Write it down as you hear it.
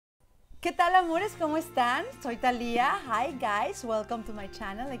¿Qué tal, amores? ¿Cómo están? Soy Thalia. Hi, guys. Welcome to my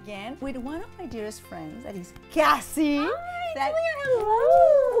channel again with one of my dearest friends, that is Cassey. Hi, Thalia.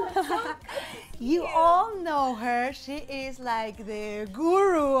 Hello. You all know her. She is like the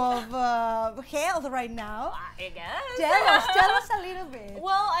guru of health right now. I guess. Tell us a little bit.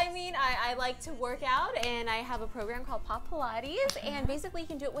 Well, I mean, I like to work out, and I have a program called Pilates, and basically you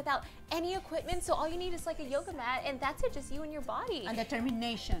can do it without any equipment. So all you need is like a yoga mat, and that's it, just you and your body. And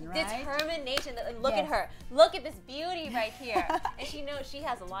determination, right? Determination. Look at her. Look at this beauty right here. And she knows she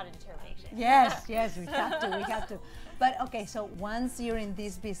has a lot of determination. Yes, yes, we have to. But okay, so once you're in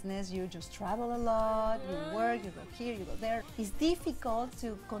this business, you just travel a lot, you work, you go here, you go there. It's difficult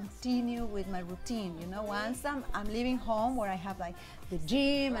to continue with my routine, you know, once I'm leaving home where I have like the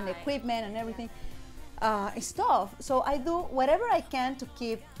gym and the equipment and everything, it's tough. So I do whatever I can to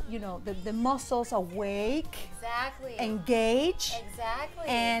keep, you know, the muscles awake. Exactly. Engage. Exactly.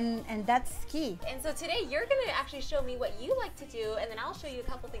 And that's key. And so today you're going to actually show me what you like to do, and then I'll show you a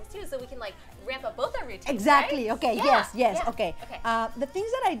couple things too, so we can like ramp up both our routines. Exactly. Right? Okay. Yeah. Yes. Yeah. Okay. The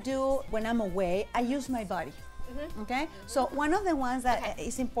things that I do when I'm away, I use my body. Okay, so one of the ones that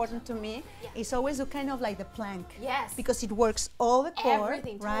is important to me is always do kind of like the plank. Yes. Because it works all the core,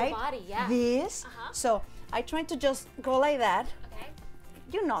 everything to right? the body, yeah. This. So I try to just go like that. Okay.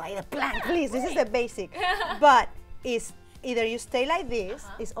 You know, like the plank, please. This is the basic. But it's either you stay like this,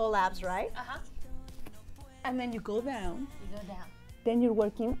 it's all abs, right? And then you go down. You go down. Then you're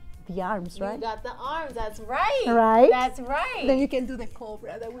working the arms, right? You got the arms. That's right. Right. That's right. Then you can do the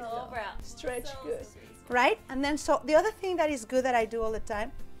cobra. That we Cobra. stretch So good. sweet. Right? And then so the other thing that is good that I do all the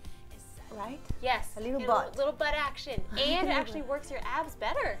time, right? Yes. A little Get butt. A little butt action. And it actually works your abs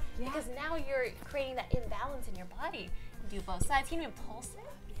better. Because now you're creating that imbalance in your body. You do both sides. Can you even pulse it?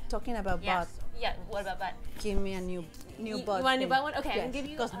 Talking about butt. Yeah, what about butt? Give me a new butt. You want a new butt one? Okay, I can give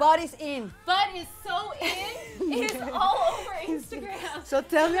you. Because butt is in. Butt is so in. It's all over Instagram. So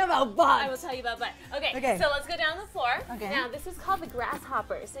tell me about butt. I will tell you about butt. Okay, so let's go down the floor. Okay. Now, this is called the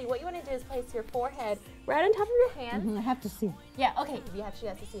grasshopper. So what you want to do is place your forehead right on top of your hand. I have to see. Yeah, okay, you actually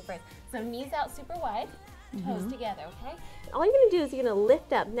have to see it first. So knees out super wide, toes together, okay? All you're going to do is you're going to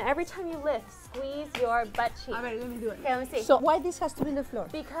lift up. Now, every time you lift, squeeze your butt cheek. All right, let me do it. Okay, let me see. So why this has to be on the floor?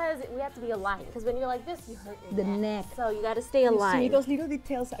 Because we have to be aligned. Because when you're like this, you hurt your The neck. So you got to stay aligned. See, those little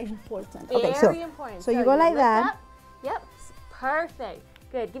details are important. Very important. So you go like lift that. Up. Yep, perfect.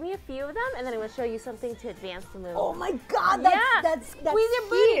 Good. Give me a few of them, and then I'm going to show you something to advance the move. Oh my God, that's Squeeze your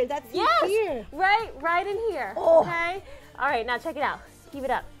booty. here. That's here. Right in here. Oh. Okay. All right. Now check it out. Keep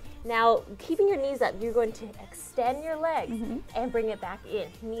it up. Now, keeping your knees up, you're going to extend your legs and bring it back in.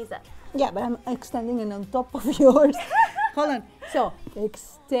 Knees up. Yeah, but I'm extending it on top of yours. Hold on. So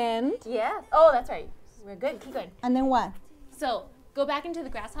extend. Yeah. Oh, that's right. We're good. Keep going. And then what? So go back into the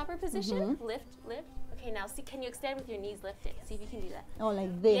grasshopper position. Lift. Okay. Now, see, can you extend with your knees lifted? See if you can do that. Oh,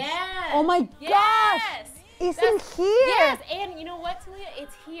 like this. Yes. Oh my gosh. It's in here. Yes, and you know what, Thalia?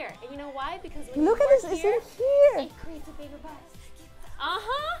 It's here. And you know why? Because when Look you at work this. It's here, in here. it creates a bigger butt. Oh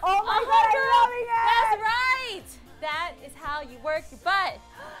my God, I'm loving it. That's right. That is how you work your butt.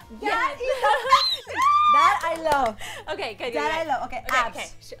 That I love. Okay, good. That I love. Okay,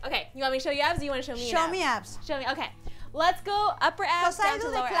 abs. Okay. You want me to show you abs? Or you want to show me? Show me abs. Show me. Okay. Let's go upper abs Because I down do to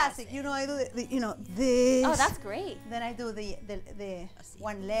the lower classic. abs. You know, I do this. Oh, that's great. Then I do the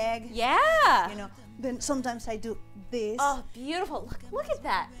one leg. Yeah. You know. Then sometimes I do this. Oh, beautiful. Look at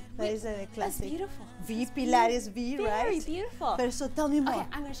that. That is a classic. That's beautiful. V, Pilates V, right? Very beautiful. But so tell me more. Okay,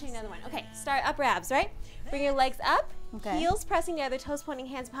 I'm going to show you another one. Okay, start upper abs, right? Bring your legs up, heels pressing together, toes pointing,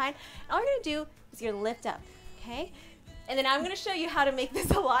 hands behind. And all you're going to do is you're going to lift up, okay? And then I'm going to show you how to make this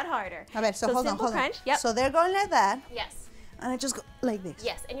a lot harder. A ver, so hold on, hold crunch. on. Yep. So they're going like that. Yes. And I just go like this.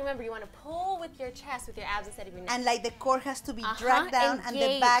 Yes, and remember, you want to pull with your chest, with your abs instead of your neck. And like the core has to be dragged down and the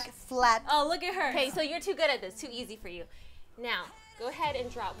Engaged. back flat. Oh, look at her. Okay, so you're too good at this, too easy for you. Now, go ahead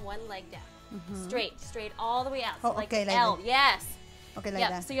and drop one leg down. Straight all the way out. So Oh, like okay, an like L. that. Yes. Okay, like Yep.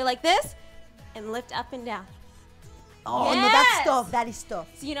 that. So you're like this, and lift up and down. Oh, no, that's tough. That is tough.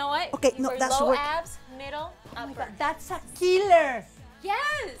 So you know what? Okay, You no, work that's low work. abs, middle, Oh my upper. God, that's a killer.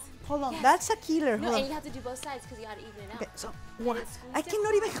 Yes. Hold on, Yes. that's a killer. No, Hold and on. you have to do both sides because you got to even it out. Okay, so And one. then squeeze I it.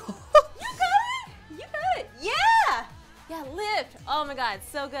 cannot even go. You got it. You got it. Yeah. Yeah, lift. Oh my God,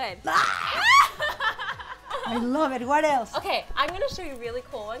 so good. I love it. What else? Okay, I'm going to show you a really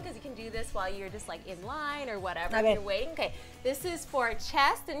cool one because you can do this while you're just like in line or whatever. Okay. If you're waiting. Okay, this is for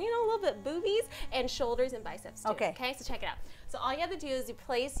chest and, you know, a little bit boobies and shoulders and biceps too. Okay. Okay, so check it out. So all you have to do is you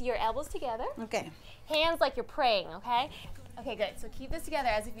place your elbows together. Okay. Hands like you're praying, okay? Okay, good. So keep this together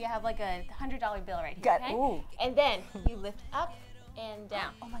as if you have like a $100 bill right here, Got- okay? ooh. And then you lift up and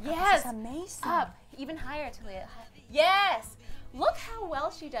down. Oh my God, yes. this is amazing. Up, even higher, Thalia. Yes. Look how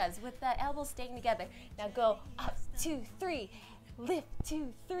well she does with the elbows staying together. Now go up, 2, 3, lift,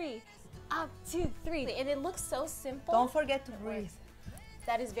 2, 3, up, 2, 3. And it looks so simple. Don't forget to breathe.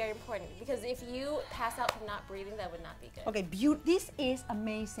 That is very important because if you pass out from not breathing, that would not be good. Okay, this is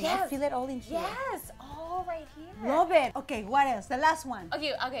amazing. Yes. I feel it all in here. Yes, all right here. Love it. Okay, what else? The last one.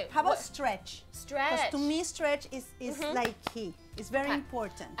 Okay. How about stretch? Stretch. Because to me, stretch is like key. It's very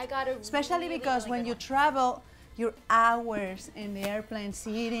important. I got to especially really, because really when you travel, you're hours in the airplane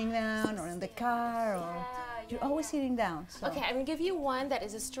sitting down or in the car or you're always sitting down. So. Okay, I'm gonna give you one that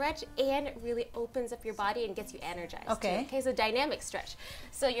is a stretch and it really opens up your body and gets you energized. Okay. Too. Okay, so dynamic stretch.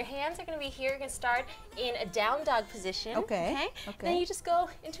 So your hands are gonna be here. You're gonna start in a down dog position. Okay. Then you just go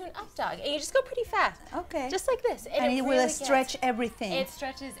into an up dog and you just go pretty fast. Okay. Just like this. And it will stretch everything. It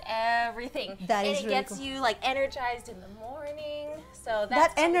stretches everything. That is and it really gets cool. you like energized in the morning. So that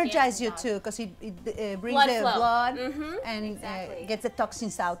that's energizes you too, because it brings blood the flow. blood and Exactly. gets the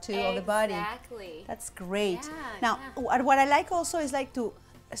toxins out too of the body. Exactly. That's great. Yeah, Now, what I like also is like to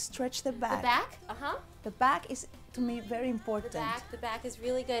stretch the back. The back? The back is to me very important. The back is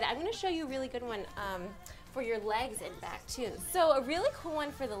really good. I'm going to show you a really good one for your legs and back too. So a really cool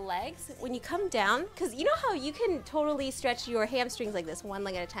one for the legs, when you come down, because you know how you can totally stretch your hamstrings like this, one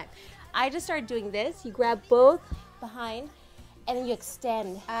leg at a time. I just started doing this. You grab both behind and then you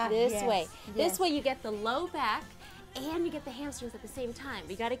extend this way. This way you get the low back and you get the hamstrings at the same time.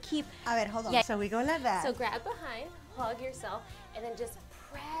 You got to keep... A ver, hold on. Yeah. So we go like that. So grab behind, hug yourself, and then just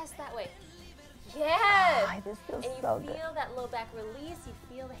press that way. Yes! This feels and you so feel good. that low back release, you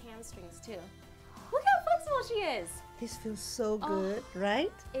feel the hamstrings too. Look how flexible she is. This feels so good,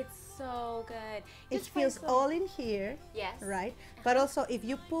 right? It's so good. It Just feels find some- all in here, Yes. right? But also, if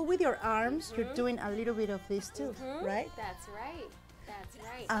you pull with your arms, you're doing a little bit of this too, right? That's right. That's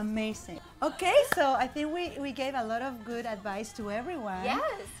right. Amazing. Okay, so I think we gave a lot of good advice to everyone. Yes,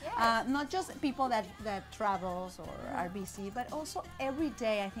 yes. Not just people that travels or are busy, but also every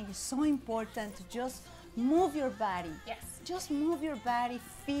day I think it's so important to just move your body. Yes. Just move your body,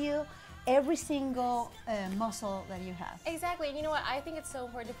 feel every single muscle that you have. Exactly, and you know what? I think it's so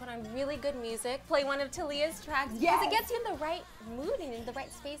important to put on really good music, play one of Thalia's tracks, Yes. because it gets you in the right mood and in the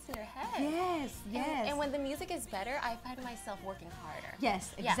right space in your head. Yes, yes. And when the music is better, I find myself working harder.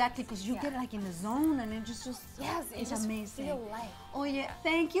 Yes, Yeah. exactly, because you Yeah. get like in the zone and it just Yes, it's just amazing. feel life. Oh yeah,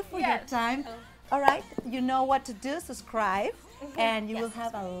 thank you for Yes. your time. Oh. All right, you know what to do. Subscribe, and you Yes. will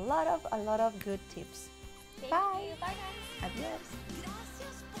have a lot of good tips. Thank Bye. you. Bye, guys. Adios.